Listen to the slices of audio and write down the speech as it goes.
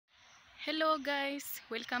Hello guys,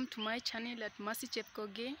 welcome to my channel at Mercy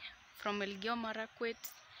Chepkoge from Elgeyo Marakwet,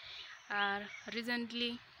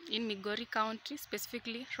 recently in Migori County,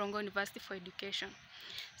 specifically Rongo University for Education.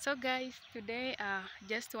 So guys, today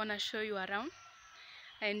just want to show you around,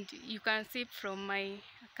 and you can see from my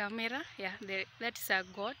camera, that is a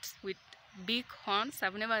goat with big horns.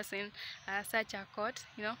 I've never seen such a goat,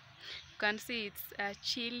 you can see it's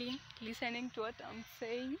chilling, listening to what I'm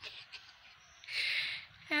saying.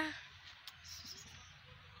 Yeah.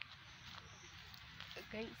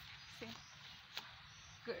 Guys, see.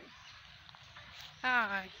 Good.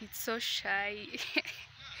 It's so shy.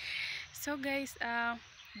 So guys,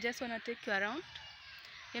 just wanna take you around.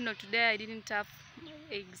 Today I didn't have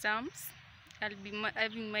exams. I'll be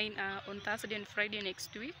having mine on Thursday and Friday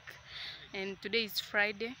next week, and today is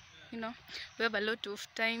Friday. We have a lot of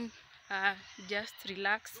time just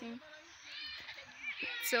relaxing.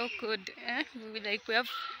 So good. We have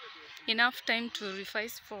enough time to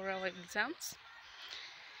revise for our exams.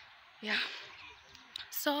 Yeah.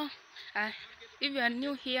 So if you are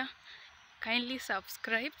new here, kindly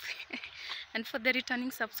subscribe. And for the returning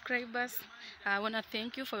subscribers, I want to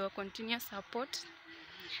thank you for your continuous support.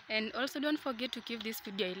 And also don't forget to give this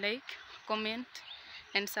video a like, comment,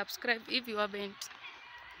 and subscribe if you haven't.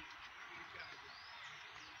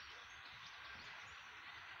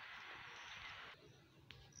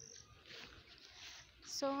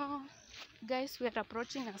 So guys, we are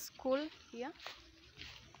approaching a school here,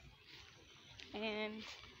 and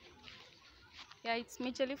yeah, it's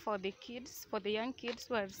majorly for the kids, for the young kids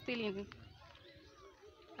who are still in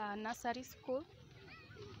nursery school.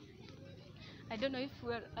 I don't know if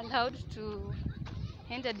we're allowed to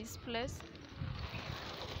enter this place.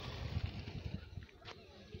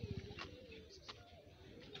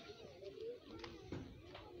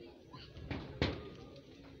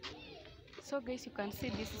 So guys, you can see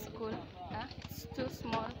this school. It's too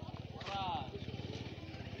small,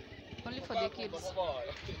 only for the kids.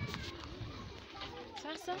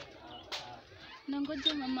 Sasa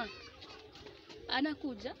nangoja mama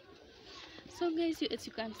anakuja. So guys, as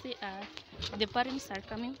you can see, the parents are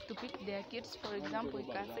coming to pick their kids. For example,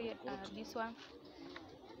 you can see this one.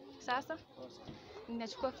 Sasa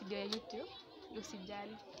ninachukua video ya YouTube,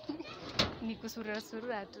 usijali. Ni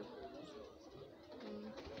kusurura tu.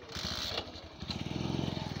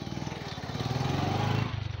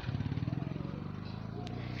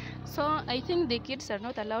 So I think the kids are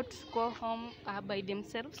not allowed to go home by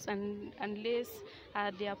themselves, unless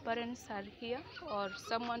their parents are here or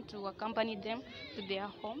someone to accompany them to their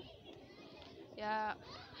home. Yeah.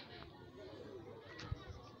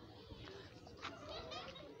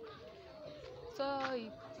 So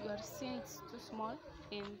if you are seeing, it's too small,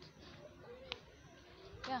 and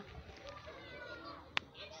yeah.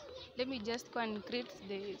 Let me just go and greet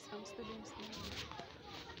some students now.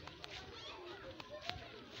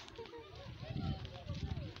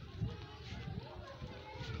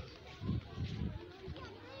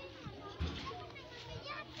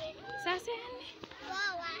 Sasa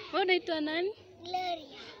wewe unaitwa nani?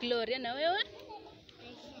 Gloria. Gloria. Na wewe?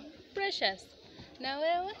 Precious. Na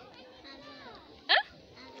wewe?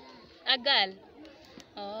 Agal.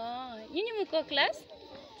 Oh, nyinyi mko class?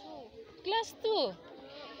 Class 2.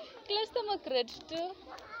 Class 2 grade 2.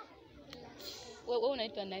 Wewe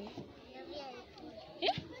unaitwa nani?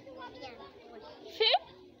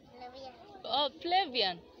 Oh,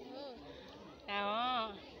 Flavian.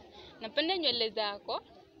 Napenda nywele zako.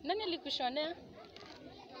 Nani alikushonea?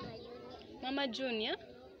 Mama Junior.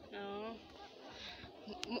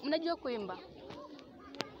 Mnajua kuimba?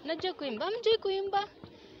 Mnajua kuimba? Mjui kuimba?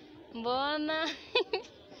 Mbona?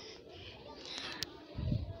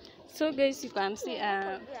 So guys, you can see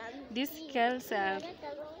these girls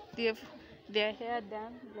they have their hair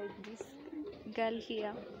done like this girl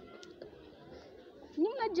here. Ni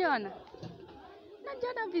mnajiona?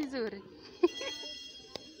 Mnajiona vizuri?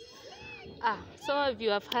 So if you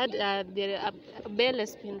have heard the bell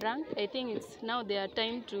has been rung, I think it's now their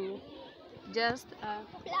time to just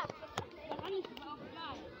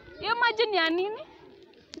you imagine ya nini?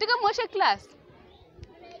 Ndika mwoshe class?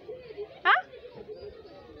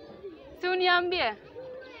 Si uniambie.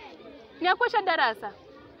 Ni akuosha darasa?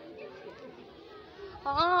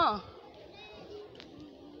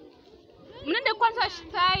 Mnende kwanza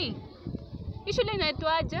sai. Hii shule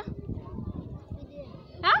inaitwaje?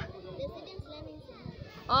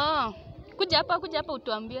 Kuja hapa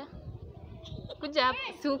utuambie. Kuja hapa.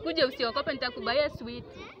 Si ukuje usiogope, nitakubaia sweet.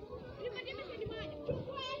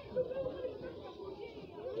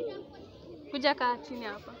 Kuja kaa chini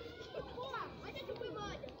hapa.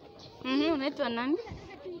 Unaitwa nani?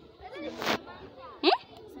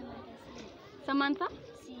 Samantha?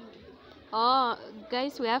 C. Oh,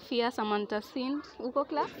 guys, we have here Samantha Sind. Uko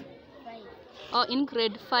class? 5. Oh, in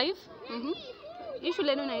grade 5. Hii shule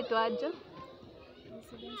yenu inaitwaje?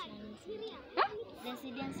 Residence Learning Center. Eh?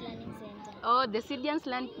 Residence Learning Center. Oh, the Residence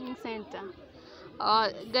Learning Center.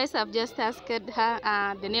 Guys, I've just asked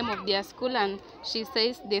her the name of their school, and she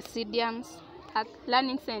says the Residence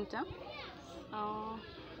Learning Center.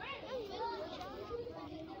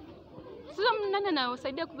 Sasa nani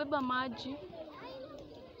anawasaidia kubeba maji?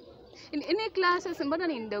 Ini classes mbona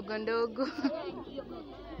ni ndogo ndogo?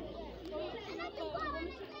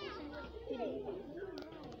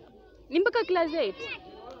 Ni mpaka class 8?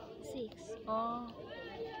 6. Oh.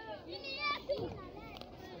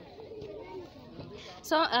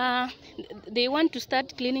 So they want to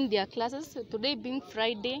start cleaning their classes. So today being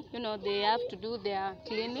Friday, you know, they have to do their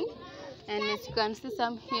cleaning. And as you can see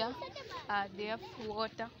some here, they have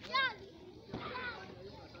water.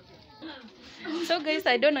 So guys,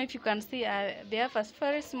 I don't know if you can see, they have a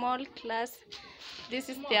very small class. This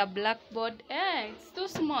is their blackboard. It's too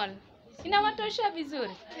small. Inawatosha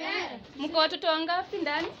vizuri? Mko watoto wangapi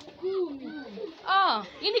ndani? 10. Oh,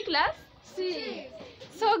 in class? 6.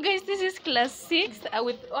 So guys, this is class 6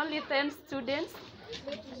 with only 10 students.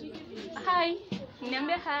 Hi.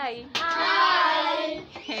 Niambie hi. Hi.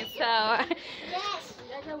 Sawa.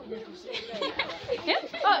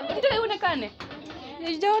 Oh, ndio uonekane.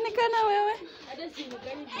 Hujaonekana wewe.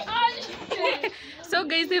 So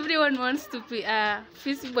guys, everyone wants to be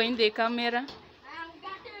visible in the camera.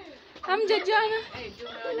 Hamjajana?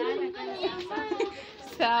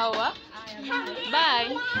 Sawa.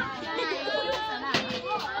 Bye.